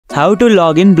How to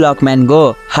log in Blockman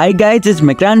Go. Hi guys, it's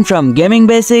Mikran from Gaming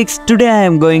Basics. Today I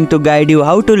am going to guide you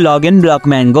how to log in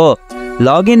Blockman Go.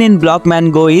 Login in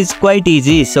Blockman Go is quite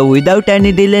easy, so without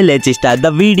any delay, let's start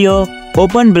the video.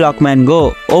 Open Blockman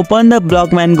Go. Open the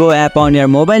Blockman Go app on your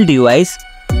mobile device.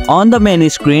 On the main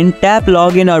screen, tap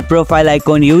login or profile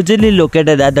icon usually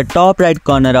located at the top right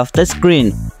corner of the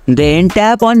screen. Then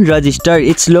tap on register,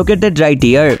 it's located right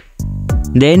here.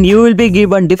 Then you will be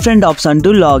given different options to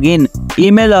login,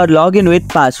 email or login with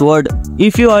password.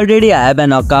 If you already have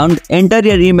an account, enter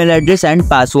your email address and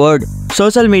password.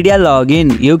 Social media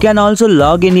login. You can also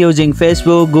log in using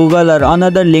Facebook, Google or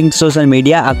another linked social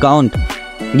media account.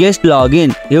 Guest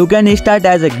login. You can start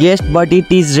as a guest, but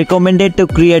it is recommended to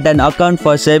create an account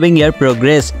for saving your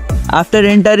progress. After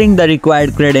entering the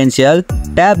required credential,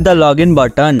 tap the login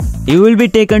button. You will be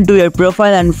taken to your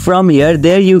profile and from here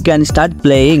you can start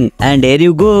playing. And here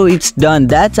you go, it's done.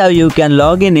 That's how you can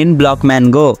log in Blockman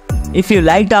Go. If you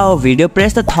liked our video,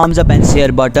 press the thumbs up and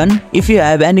share button. If you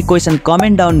have any question,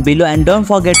 comment down below and don't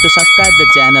forget to subscribe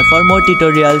the channel for more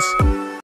tutorials.